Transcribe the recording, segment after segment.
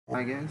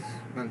Hi guys,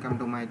 welcome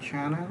to my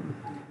channel,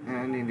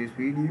 and in this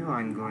video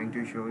I'm going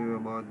to show you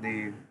about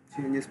the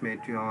changes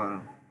made to our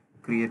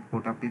create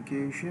port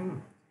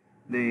application.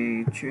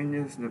 The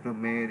changes that are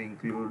made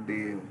include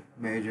the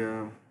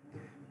major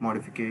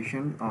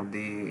modification of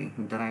the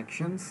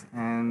interactions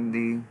and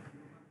the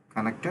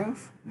connectors.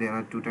 There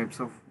are two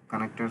types of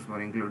connectors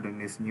were included in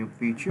this new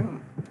feature,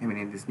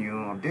 in this new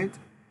update,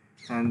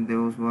 and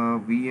those were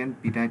V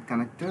and P type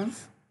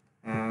connectors.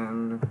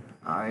 And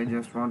I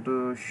just want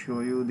to show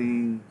you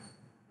the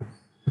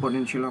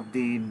potential of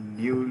the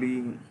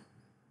newly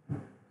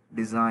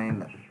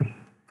designed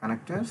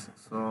connectors.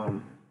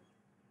 So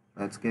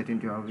let's get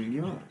into our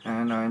video,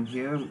 and I'm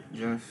here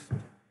just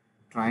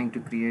trying to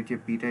create a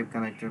p-type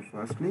connector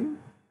firstly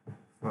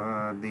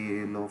for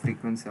the low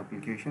frequency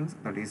applications,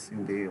 that is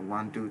in the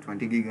 1 to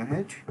 20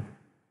 gigahertz,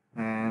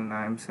 and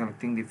I'm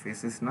selecting the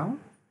faces now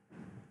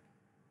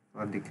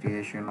for the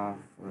creation of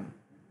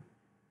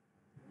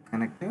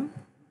connector.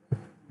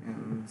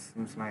 And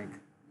seems like,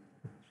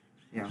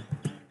 yeah,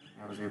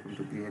 I was able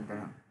to create the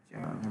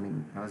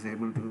I was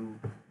able to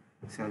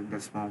select the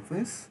small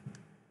face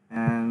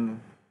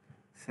and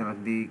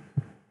select the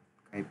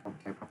type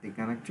of the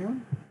connector.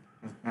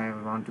 I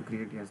want to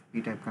create a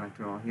p-type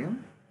connector over here,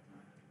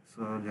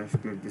 so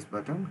just click this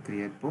button,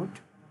 create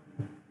port,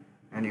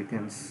 and you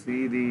can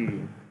see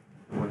the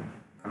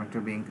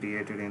connector being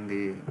created in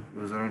the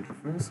user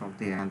interface of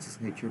the ANSYS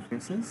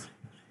HFSS.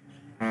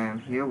 And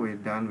here we're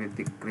done with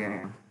the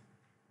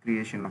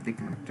creation of the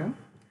connector.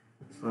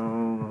 So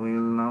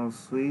we'll now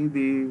see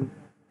the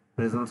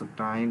results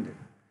obtained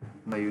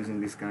by using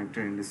this connector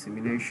in this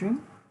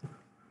simulation,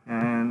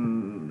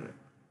 and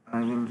I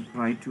will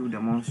try to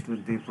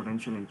demonstrate the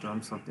potential in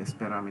terms of these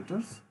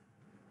parameters,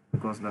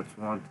 because that's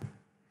what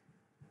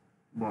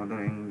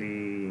bothering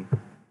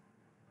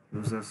the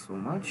users so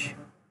much.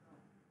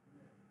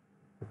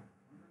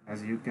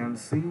 As you can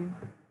see,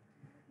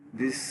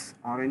 this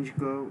orange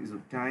curve is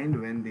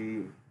obtained when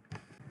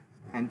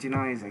the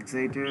antenna is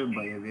excited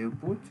by a wave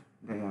port,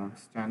 the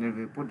standard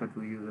wave port that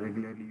we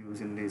regularly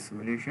use in the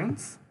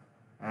simulations,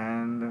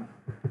 and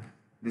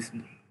this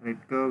red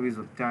curve is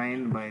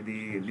obtained by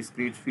the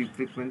discrete sweep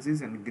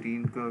frequencies, and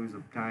green curve is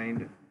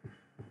obtained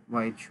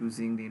by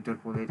choosing the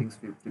interpolating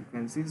sweep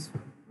frequencies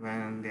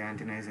when the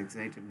antenna is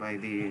excited by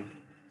the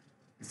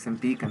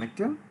SMP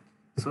connector.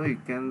 So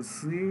you can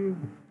see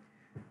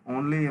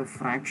only a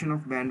fraction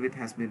of bandwidth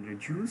has been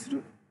reduced.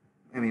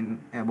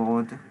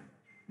 About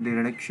the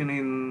reduction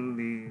in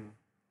the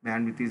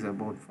bandwidth is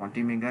about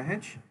 40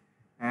 megahertz,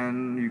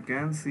 and you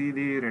can see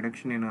the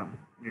reduction in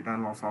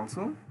return loss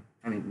also,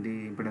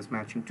 the impedance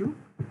matching too.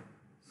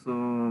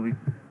 So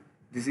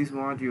this is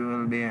what you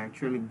will be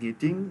actually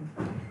getting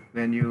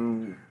when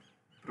you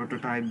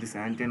prototype this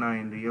antenna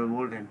in real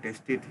world and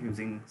test it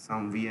using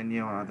some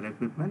VNA or other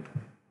equipment.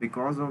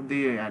 Because of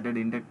the added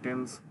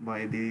inductance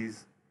by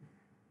these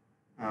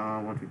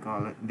what we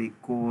call it, the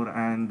core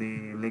and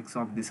the legs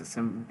of this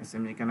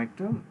SMA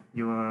connector,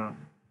 your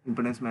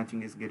impedance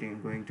matching is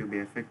going to be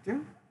effective.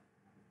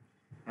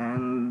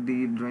 And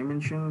the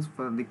dimensions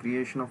for the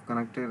creation of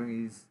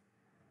connector is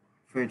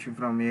fetched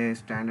from a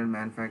standard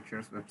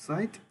manufacturer's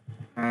website,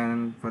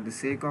 and for the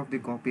sake of the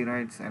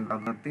copyrights and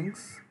other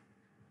things,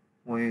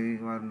 we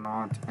were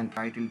not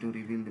entitled to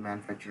reveal the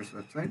manufacturer's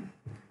website,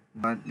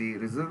 but the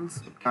results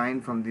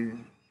obtained from the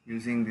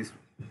using this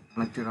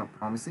connector are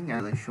promising,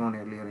 as I shown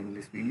earlier in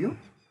this video.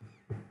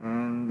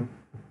 And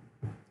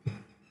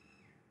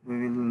we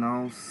will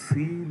now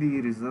see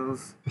the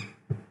results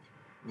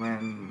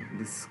when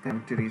this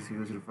connector is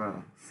used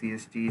for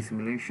CST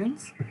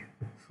simulations.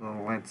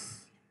 So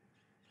let's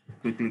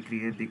quickly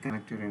create the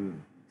connector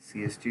in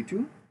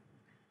CST2.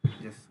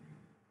 Just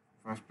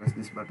first press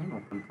this button,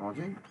 open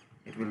project.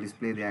 It will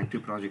display the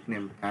active project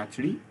name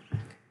patchd,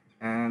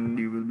 and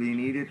you will be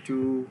needed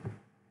to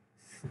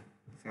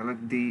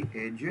select the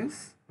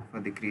edges for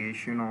the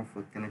creation of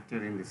a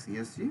connector in the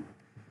CST.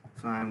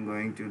 So I am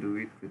going to do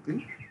it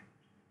quickly.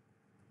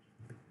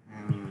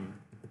 And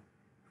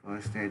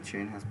first edge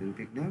chain has been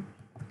picked up,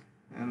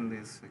 and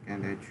this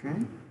second edge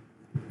chain.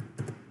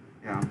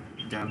 Yeah,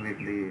 done with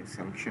the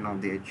selection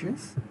of the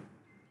edges.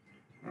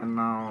 And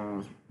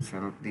now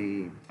select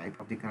the type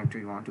of the connector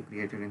you want to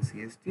create it in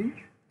CST,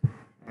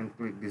 and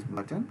click this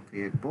button,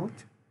 create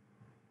port.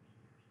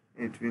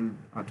 It will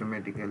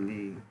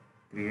automatically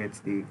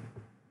create the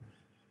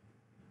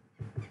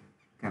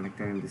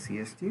connector in the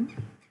CST.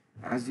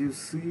 As you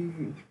see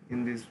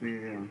in this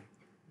video,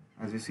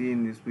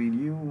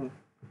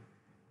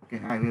 okay,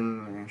 I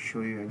will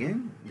show you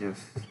again.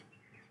 Just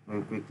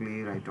we'll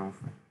quickly write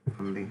off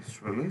from the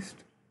history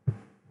list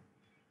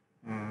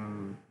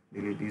and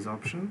delete these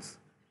options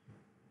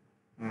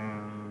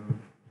and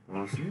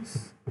pause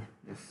this.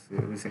 Just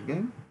save this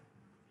again,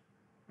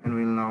 and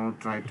we'll now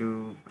try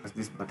to press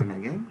this button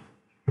again.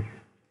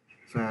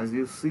 So as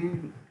you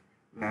see,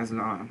 as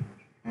now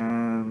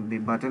the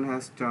button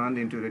has turned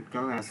into red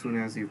color as soon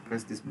as you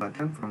press this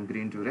button from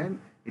green to red.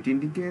 It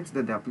indicates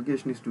that the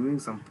application is doing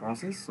some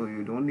process, so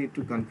you don't need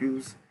to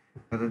confuse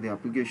whether the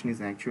application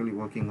is actually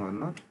working or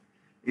not.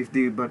 If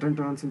the button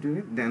turns into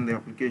it, then the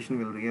application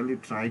will really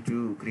try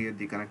to create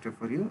the connector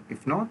for you.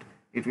 If not,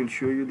 it will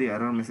show you the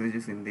error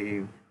messages in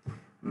the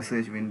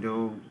message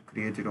window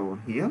created over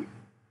here.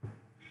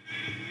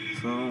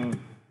 So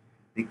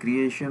the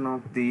creation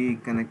of the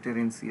connector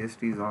in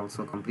CST is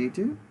also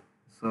completed.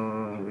 So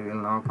we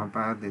will now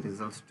compare the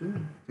results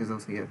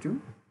here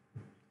too.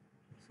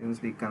 Since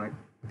the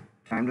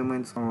time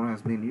domain solver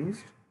has been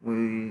used,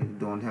 we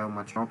don't have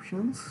much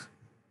options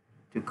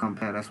to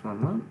compare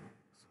S11.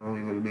 So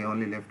we will be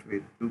only left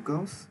with two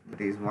curves.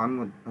 That is,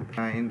 one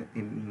obtained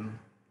in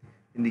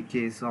the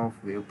case of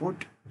wave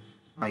port,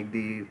 like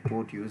the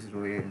port we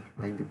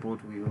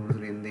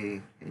used in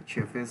the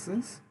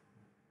HFSS,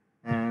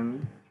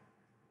 and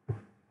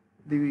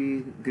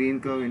the green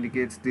curve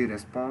indicates the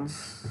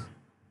response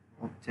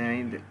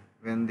obtained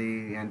when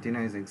the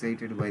antenna is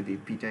excited by the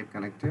p-type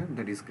connector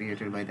that is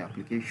created by the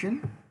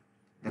application,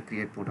 the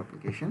create port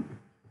application.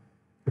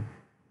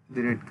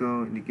 The red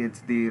curve indicates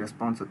the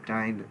response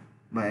obtained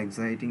by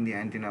exciting the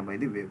antenna by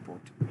the wave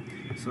port.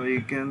 So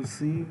you can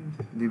see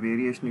the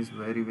variation is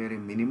very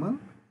minimal,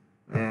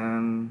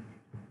 and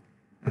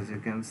as you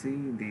can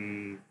see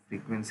the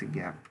frequency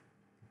gap,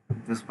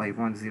 it was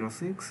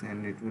 5.06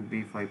 and it would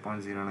be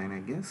 5.09, I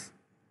guess.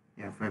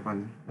 Yeah, 5.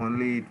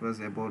 Only it was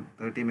about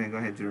 30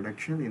 megahertz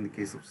reduction in the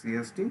case of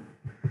CST,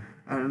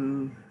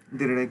 and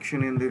the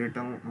reduction in the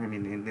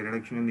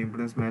reduction in the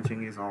impedance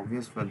matching is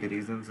obvious for the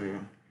reasons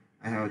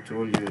I have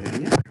told you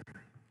earlier.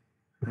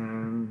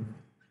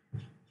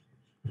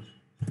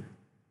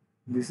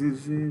 This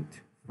is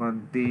it for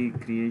the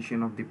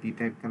creation of the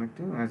p-type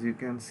connector. As you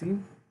can see,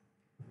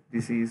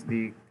 this is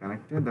the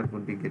connector that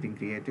would be getting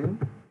created,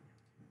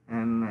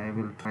 and I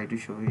will try to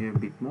show you a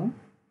bit more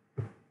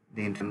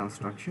the internal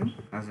structure.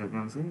 As you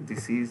can see,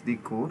 this is the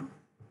core,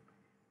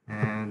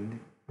 and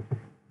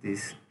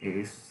this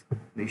is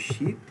the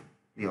sheet,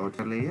 the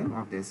outer layer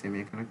of the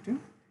SMA connector,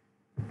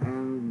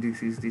 and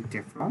this is the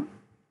Teflon,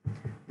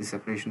 the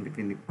separation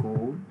between the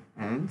core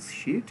and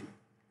sheet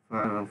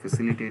for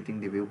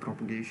facilitating the wave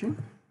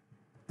propagation.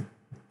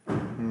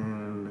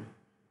 And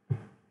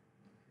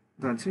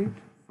that's it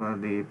for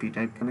the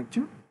p-type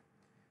connector.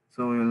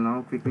 So we will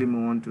now quickly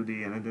move on to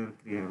the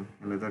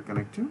another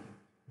connector.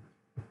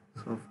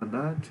 So for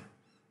that,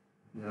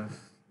 just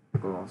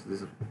close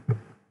this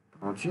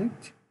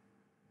project,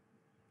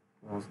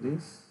 close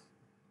this,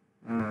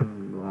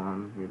 and go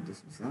on with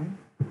this design.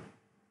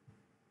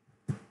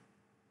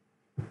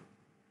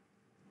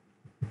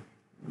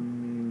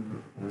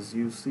 As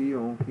you see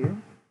over here,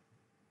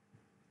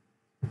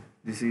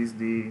 this is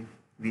the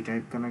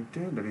V-type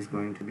connector that is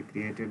going to be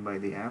created by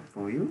the app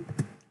for you,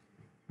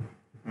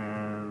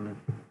 and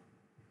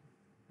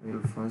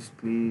we'll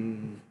firstly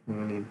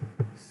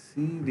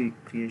see the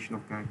creation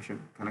of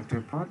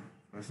connector part.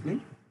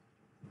 Firstly,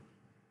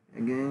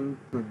 again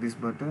click this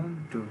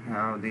button to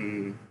have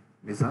the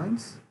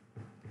designs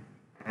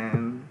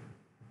and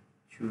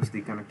choose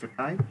the connector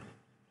type.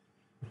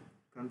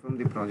 Confirm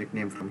the project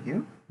name from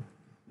here.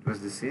 It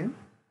was the same.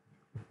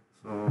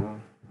 So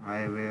I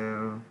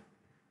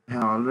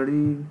have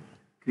already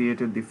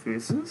created the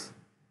faces,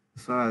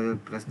 so I will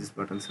press this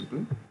button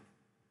simply.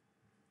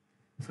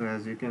 So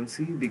as you can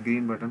see, the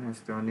green button has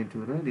turned into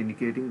red,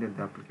 indicating that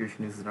the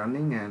application is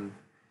running and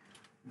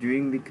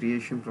doing the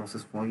creation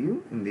process for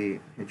you in the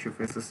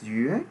HFSS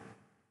GUI.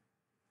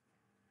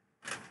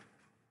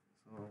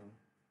 So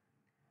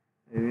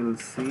we will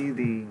see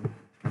the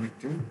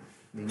connector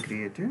being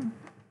created.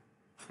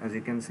 As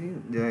you can see,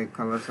 the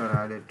colors are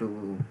added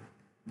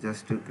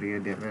just to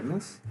create the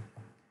awareness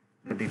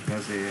that it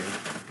has a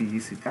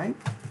PEC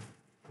type,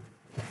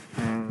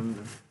 and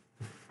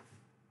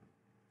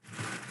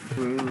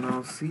we will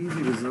now see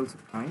the results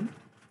obtained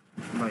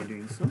by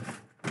doing so.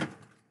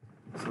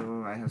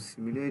 So I have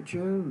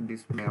simulated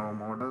this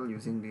model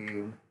using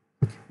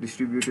the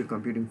distributed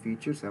computing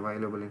features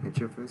available in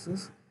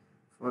HFSS.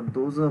 For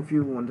those of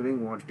you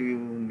wondering what do you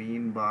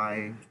mean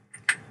by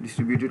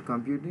distributed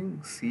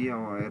computing, see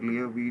our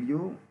earlier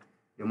video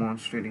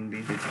demonstrating the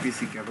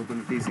HPC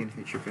capabilities in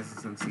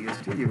HFSS and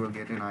CST. You will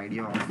get an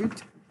idea of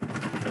it,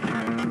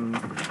 and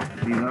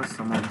these are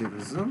some of the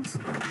results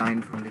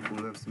obtained from the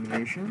full web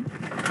simulation.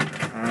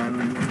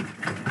 And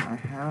I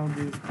have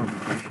this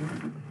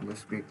publication.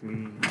 Let's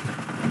quickly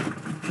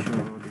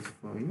show this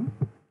for you.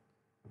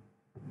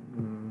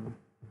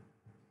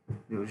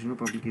 The original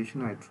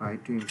publication, I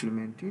tried to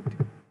implement it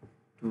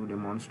to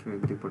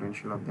demonstrate the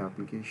potential of the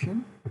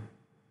application.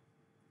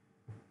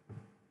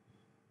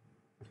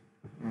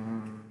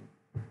 And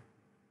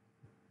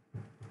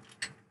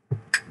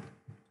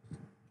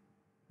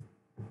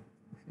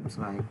seems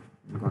like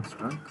it got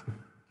stuck.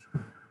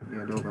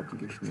 The Adobe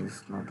application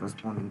is not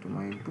responding to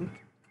my input.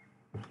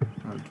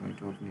 I'll try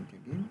to open it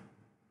again.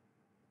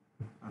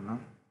 No.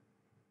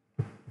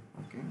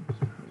 Okay,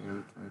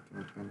 we'll try to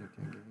open it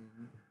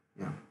again.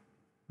 Yeah.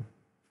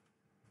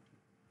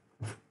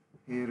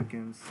 Here you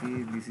can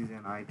see this is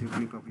an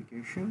IEEE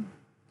publication,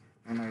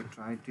 and I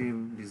tried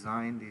to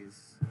design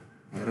this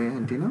array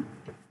antenna.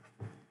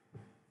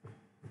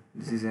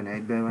 This is an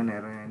 8x1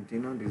 array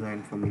antenna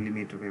designed for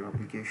millimeter wave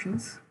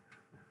applications,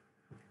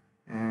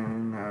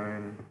 and I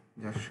will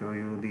just show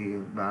you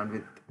the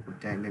bandwidth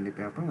obtained in the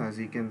paper. As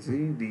you can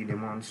see, the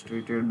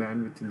demonstrated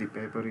bandwidth in the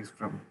paper is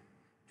from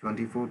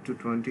 24 to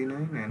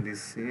 29, and the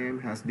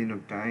same has been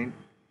obtained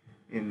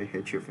in the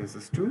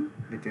HFSS tool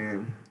with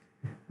a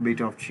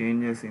bit of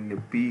changes in the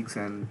peaks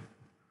and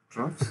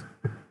troughs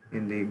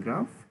in the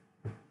graph,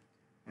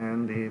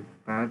 and the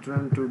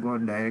pattern too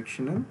got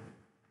directional,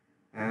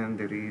 and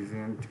there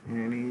isn't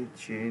any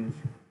change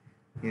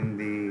in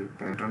the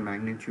pattern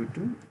magnitude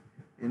too.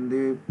 In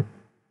the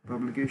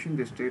publication,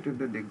 they stated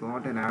that they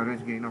got an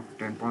average gain of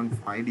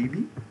 10.5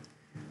 dB.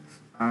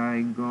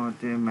 I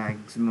got a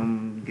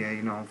maximum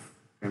gain of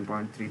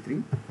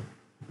 10.33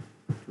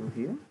 to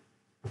here,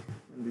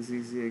 and this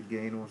is a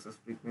gain versus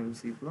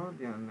frequency plot,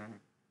 and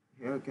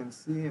here you can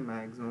see a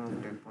maximum of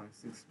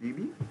 10.6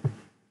 dB.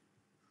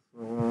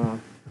 So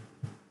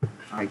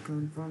I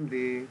confirm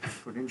the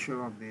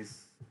potential of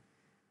this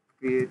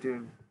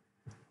created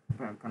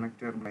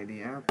connector by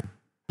the app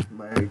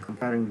by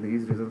comparing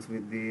these results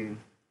with the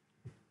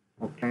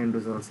obtained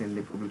results in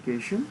the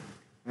publication,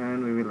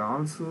 and we will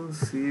also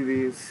see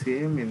the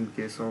same in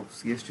case of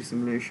CST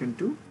simulation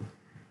too.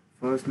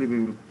 Firstly,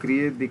 we will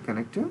create the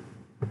connector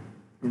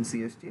in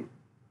CST.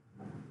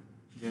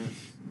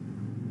 Just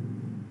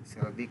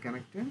select the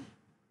connector,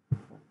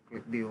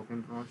 click the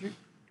open project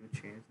to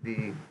change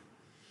the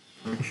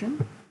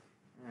connection,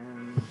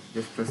 and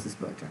just press this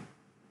button.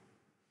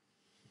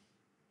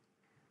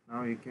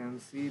 Now you can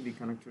see the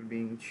connector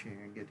being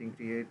getting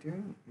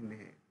created in the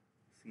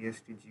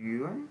CST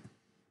GUI,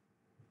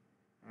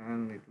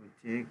 and it will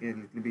take a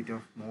little bit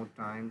of more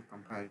time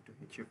compared to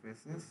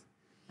HFSS,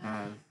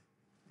 as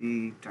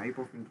the type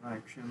of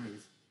interaction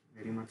is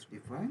very much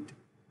different.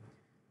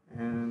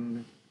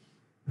 And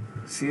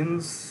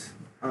since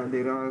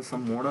there are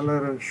some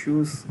modular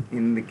issues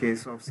in the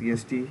case of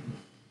CST,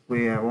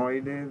 we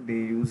avoided the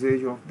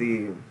usage of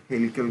the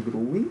helical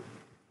grooving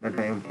that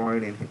I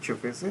employed in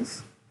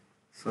HFSS.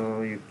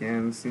 So you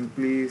can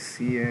simply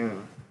see a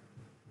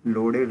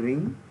loaded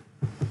ring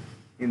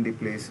in the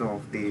place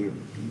of the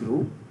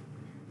groove,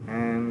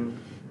 and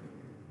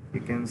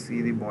you can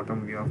see the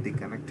bottom view of the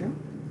connector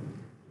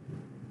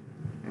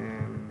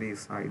and the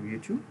side view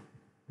too.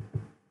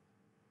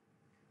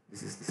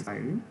 This is the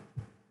side view.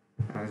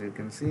 As you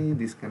can see,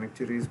 this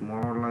connector is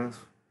more or less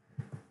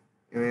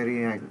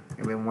very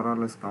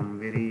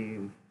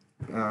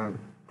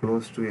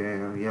close to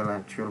a real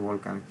actual wall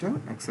connector,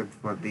 except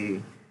for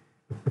the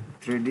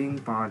threading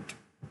part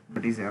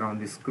that is around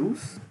the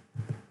screws.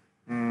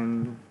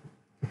 And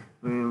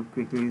we'll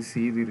quickly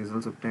see the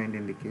results obtained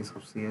in the case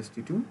of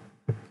CST2.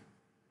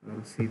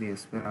 We'll see the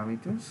S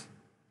parameters.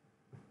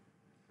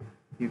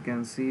 You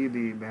can see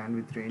the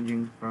bandwidth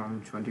ranging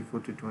from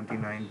 24 to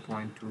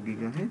 29.2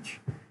 GHz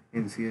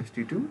in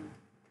CST2.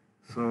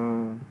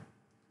 So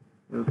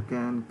you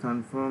can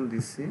confirm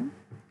this same,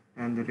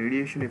 and the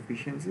radiation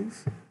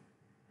efficiencies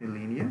are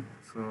linear.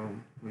 So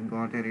we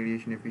got a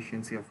radiation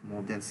efficiency of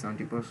more than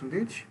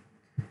 70%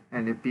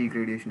 and a peak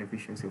radiation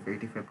efficiency of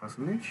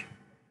 85%.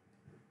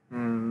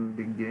 And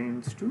the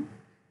gains too.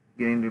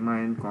 Gain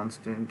remained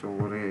constant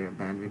over a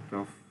bandwidth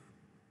of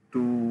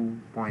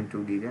 2.2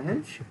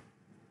 GHz.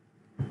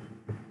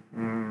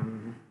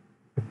 And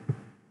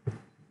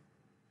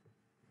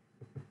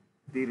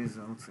the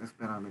results as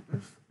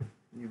parameters,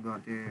 you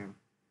got a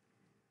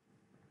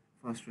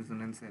first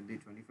resonance at the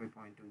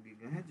 25.2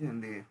 GHz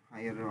and the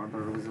higher order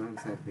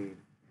resonance at the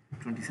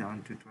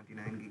 27 to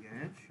 29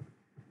 GHz.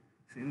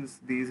 Since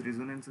these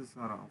resonances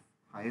are of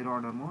higher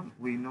order mode,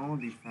 we know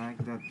the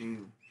fact that the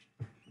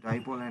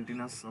dipole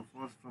antenna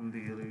suffers from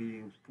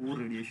the poor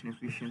radiation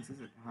efficiencies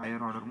at higher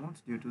order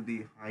modes due to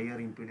the higher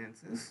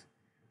impedances.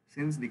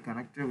 Since the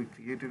connector we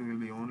created will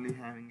be only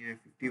having a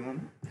 50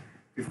 ohm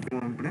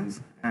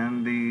impedance,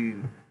 and the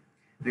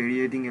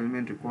radiating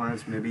element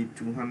requires maybe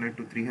 200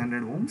 to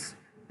 300 ohms,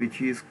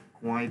 which is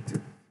quite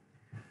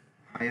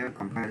higher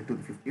compared to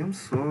 50 ohms.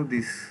 So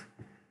this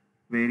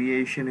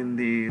variation in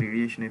the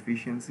radiation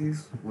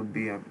efficiencies would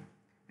be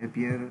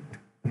appeared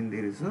in the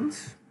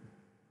results,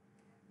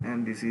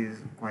 and this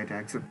is quite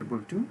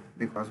acceptable too,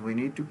 because we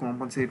need to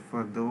compensate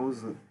for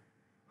those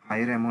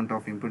higher amount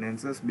of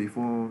impedances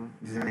before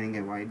designing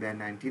a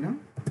wideband antenna.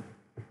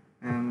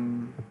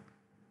 And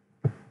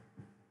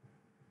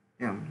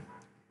yeah,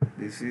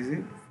 this is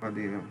it for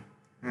the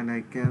and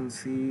I can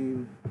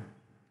see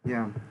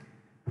the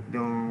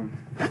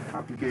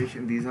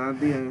application. These are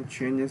the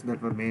changes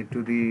that were made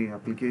to the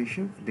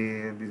application.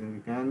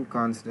 We can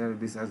consider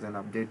this as an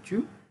update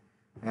too,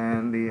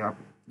 and the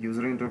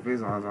user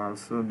interface has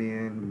also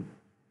been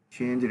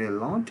changed a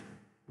lot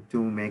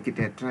to make it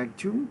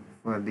attractive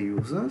for the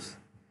users,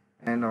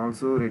 and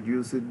also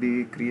reduce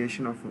the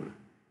creation of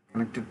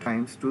connected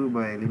times too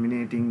by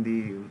eliminating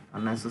the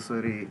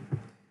unnecessary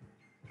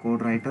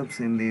code write-ups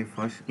in the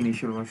first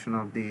initial version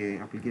of the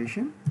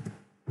application.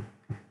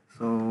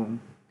 So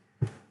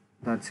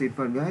that's it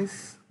for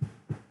guys,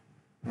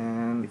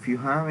 and if you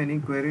have any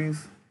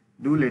queries,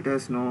 do let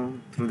us know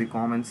through the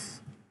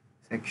comments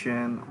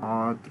section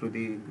or through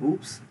the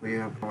groups we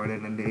have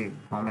provided in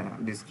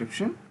the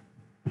description.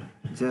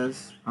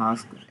 Just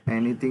ask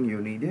anything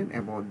you needed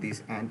about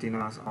these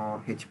antennas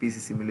or HPC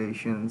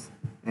simulations,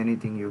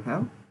 anything you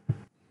have.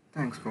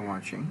 Thanks for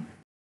watching.